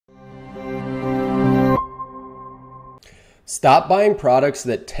Stop buying products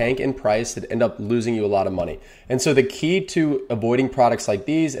that tank in price that end up losing you a lot of money. And so the key to avoiding products like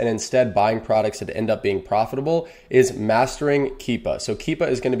these and instead buying products that end up being profitable is mastering Keepa. So Keepa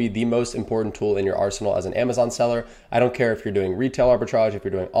is going to be the most important tool in your arsenal as an Amazon seller. I don't care if you're doing retail arbitrage, if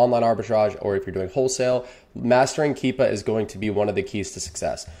you're doing online arbitrage, or if you're doing wholesale. Mastering Keepa is going to be one of the keys to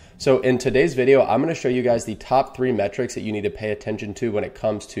success. So in today's video, I'm going to show you guys the top 3 metrics that you need to pay attention to when it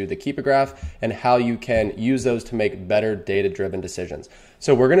comes to the Keepa graph and how you can use those to make better data-driven decisions.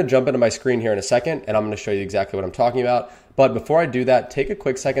 So we're going to jump into my screen here in a second, and I'm going to show you exactly what I'm talking about. But before I do that, take a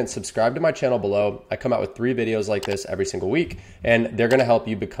quick second, subscribe to my channel below. I come out with 3 videos like this every single week, and they're going to help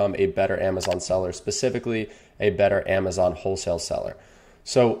you become a better Amazon seller, specifically a better Amazon wholesale seller.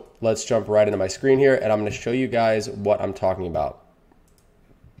 So let's jump right into my screen here, and I'm going to show you guys what I'm talking about.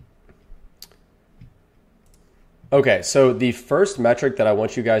 Okay, so the first metric that I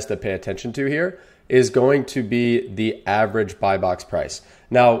want you guys to pay attention to here is going to be the average buy box price.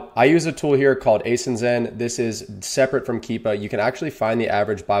 Now, I use a tool here called ASINZen. This is separate from Keepa. You can actually find the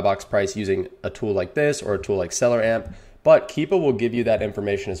average buy box price using a tool like this or a tool like SellerAmp, but Keepa will give you that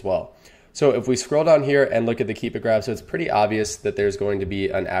information as well. So if we scroll down here and look at the Keepa graph, so it's pretty obvious that there's going to be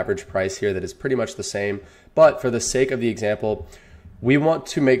an average price here that is pretty much the same. But for the sake of the example, we want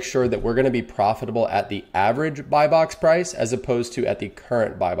to make sure that we're going to be profitable at the average buy box price as opposed to at the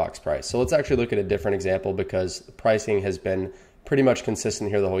current buy box price. So let's actually look at a different example because the pricing has been pretty much consistent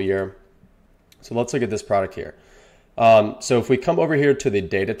here the whole year. So let's look at this product here. So if we come over here to the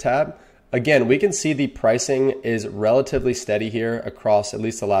data tab, again, we can see the pricing is relatively steady here across at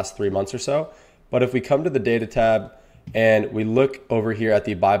least the last 3 months or so. But if we come to the data tab and we look over here at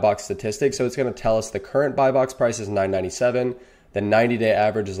the buy box statistics, so it's going to tell us the current buy box price is $9.97. The 90-day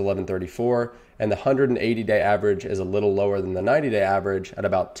average is $11.34, and the 180-day average is a little lower than the 90-day average at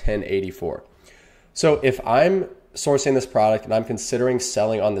about $10.84. So if I'm sourcing this product and I'm considering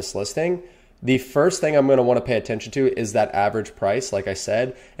selling on this listing, the first thing I'm going to want to pay attention to is that average price, like I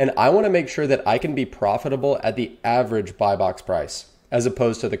said, and I want to make sure that I can be profitable at the average buy box price as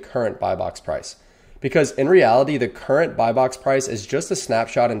opposed to the current buy box price. Because in reality, the current buy box price is just a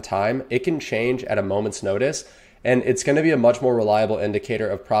snapshot in time. It can change at a moment's notice. And it's going to be a much more reliable indicator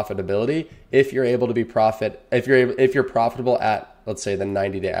of profitability if you're able to be if you're profitable at, let's say, the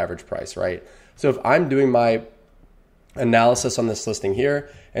 90-day average price, right? So if I'm doing my analysis on this listing here,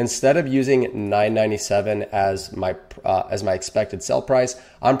 instead of using $9.97 as my expected sell price,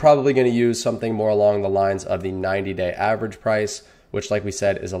 I'm probably going to use something more along the lines of the 90-day average price, which, like we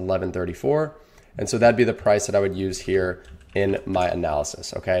said, is $11.34. And so that'd be the price that I would use here in my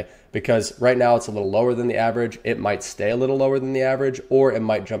analysis, okay? Because right now it's a little lower than the average. It might stay a little lower than the average, or it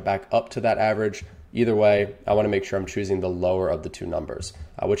might jump back up to that average. Either way, I want to make sure I'm choosing the lower of the 2 numbers,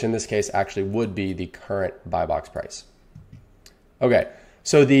 which in this case actually would be the current buy box price. Okay,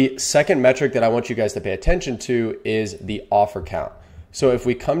 so the second metric that I want you guys to pay attention to is the offer count. So if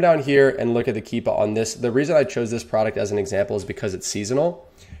we come down here and look at the Keepa on this, the reason I chose this product as an example is because it's seasonal.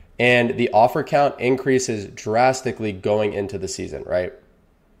 And the offer count increases drastically going into the season, right?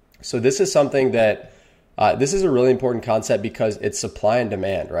 So this is something that, this is a really important concept because it's supply and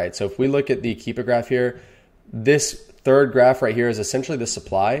demand, right? So if we look at the Keepa graph here, this third graph right here is essentially the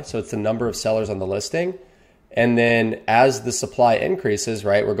supply. So it's the number of sellers on the listing. And then as the supply increases,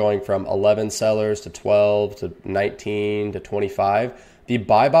 right, we're going from 11 sellers to 12 to 19 to 25. The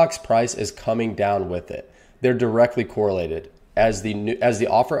buy box price is coming down with it. They're directly correlated. As the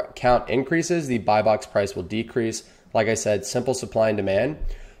offer count increases, the buy box price will decrease. Like I said, simple supply and demand.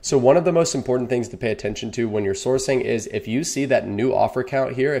 So one of the most important things to pay attention to when you're sourcing is if you see that new offer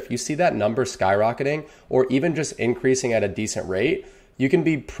count here, if you see that number skyrocketing or even just increasing at a decent rate, you can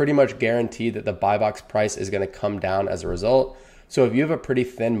be pretty much guaranteed that the buy box price is going to come down as a result. So if you have a pretty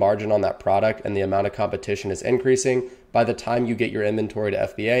thin margin on that product and the amount of competition is increasing, by the time you get your inventory to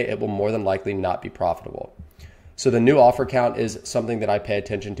FBA, it will more than likely not be profitable. So the new offer count is something that I pay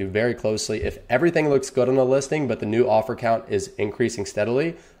attention to very closely. If everything looks good on a listing, but the new offer count is increasing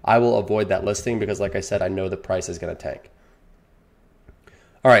steadily, I will avoid that listing because, like I said, I know the price is going to tank.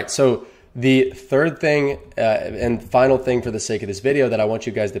 All right, so the third thing and final thing for the sake of this video that I want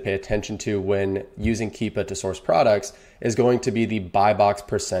you guys to pay attention to when using Keepa to source products is going to be the buy box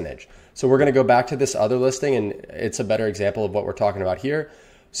percentage. So we're going to go back to this other listing, and it's a better example of what we're talking about here.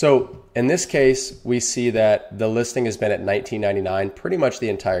 So in this case, we see that the listing has been at $19.99 pretty much the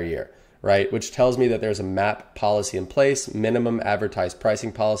entire year, right? Which tells me that there's a MAP policy in place. Minimum advertised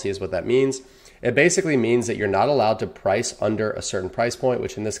pricing policy is what that means. It basically means that you're not allowed to price under a certain price point,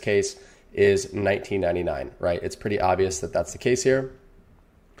 which in this case is $19.99, right? It's pretty obvious that that's the case here.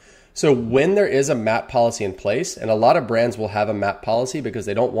 So when there is a MAP policy in place, and a lot of brands will have a MAP policy because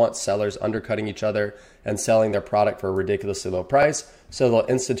they don't want sellers undercutting each other and selling their product for a ridiculously low price, so they'll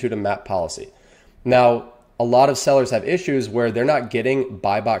institute a MAP policy. Now, a lot of sellers have issues where they're not getting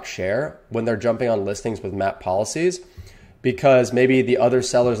buy box share when they're jumping on listings with MAP policies because maybe the other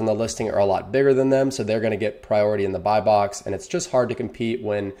sellers on the listing are a lot bigger than them, so they're going to get priority in the buy box, and it's just hard to compete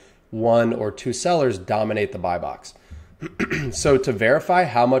when one or two sellers dominate the buy box. So to verify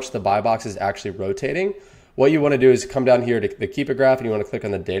how much the buy box is actually rotating, what you want to do is come down here to the Keepa graph and you want to click on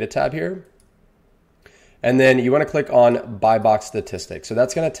the data tab here. And then you want to click on buy box statistics. So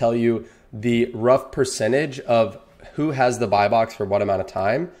that's going to tell you the rough percentage of who has the buy box for what amount of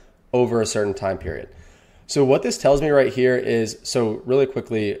time over a certain time period. So what this tells me right here is, so really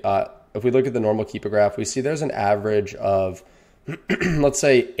quickly, if we look at the normal Keepa graph, we see there's an average of let's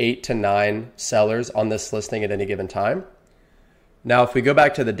say 8 to 9 sellers on this listing at any given time. Now, if we go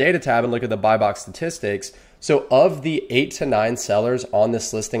back to the data tab and look at the buy box statistics, so of the 8 to 9 sellers on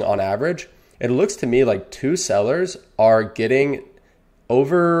this listing on average, it looks to me like 2 sellers are getting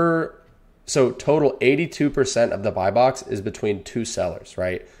over, so total 82% of the buy box is between 2 sellers,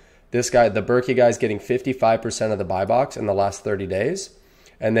 right? This guy, the Berkey guy, is getting 55% of the buy box in the last 30 days.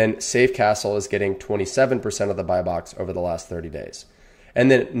 And then Safe Castle is getting 27% of the buy box over the last 30 days. And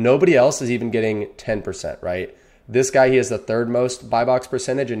then nobody else is even getting 10%, right? This guy, he has the third most buy box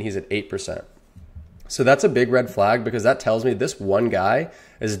percentage and he's at 8%. So that's a big red flag because that tells me this one guy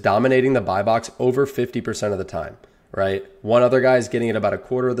is dominating the buy box over 50% of the time, right? One other guy is getting it about a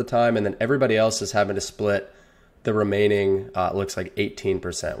quarter of the time, and then everybody else is having to split the remaining, looks like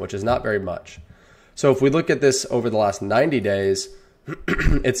 18%, which is not very much. So if we look at this over the last 90 days,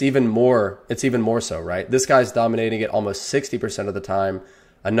 it's even more so, right? This guy's dominating it almost 60% of the time,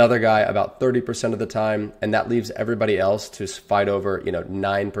 another guy about 30% of the time, and that leaves everybody else to fight over,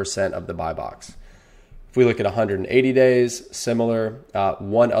 9% of the buy box. If we look at 180 days, similar,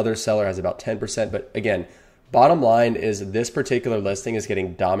 one other seller has about 10%, but again, bottom line is this particular listing is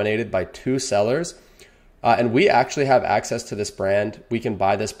getting dominated by 2 sellers, and we actually have access to this brand. We can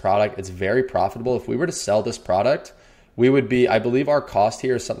buy this product. It's very profitable. If we were to sell this product, we would be, I believe our cost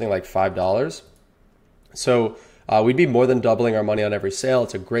here is something like $5. So we'd be more than doubling our money on every sale.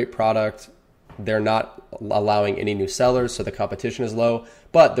 It's a great product. They're not allowing any new sellers, so the competition is low.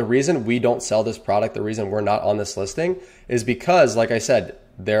 But the reason we don't sell this product, the reason we're not on this listing is because, like I said,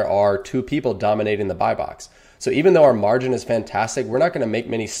 there are 2 people dominating the buy box. So even though our margin is fantastic, we're not going to make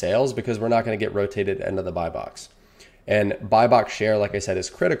many sales because we're not going to get rotated into the buy box. And buy box share, like I said, is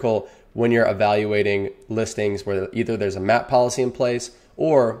critical when you're evaluating listings where either there's a MAP policy in place,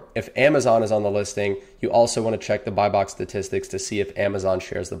 or if Amazon is on the listing, you also want to check the buy box statistics to see if Amazon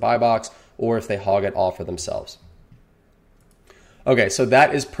shares the buy box or if they hog it all for themselves. Okay, so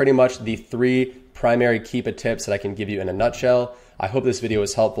that is pretty much the 3 primary Keepa tips that I can give you in a nutshell. I hope this video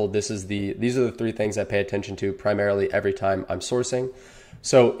was helpful. These are the 3 things I pay attention to primarily every time I'm sourcing.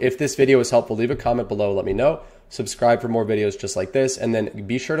 So if this video was helpful, leave a comment below, let me know. Subscribe for more videos just like this, and then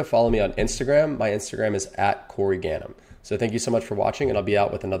be sure to follow me on Instagram. My Instagram is @CoreyGannum. So thank you so much for watching, and I'll be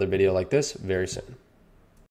out with another video like this very soon.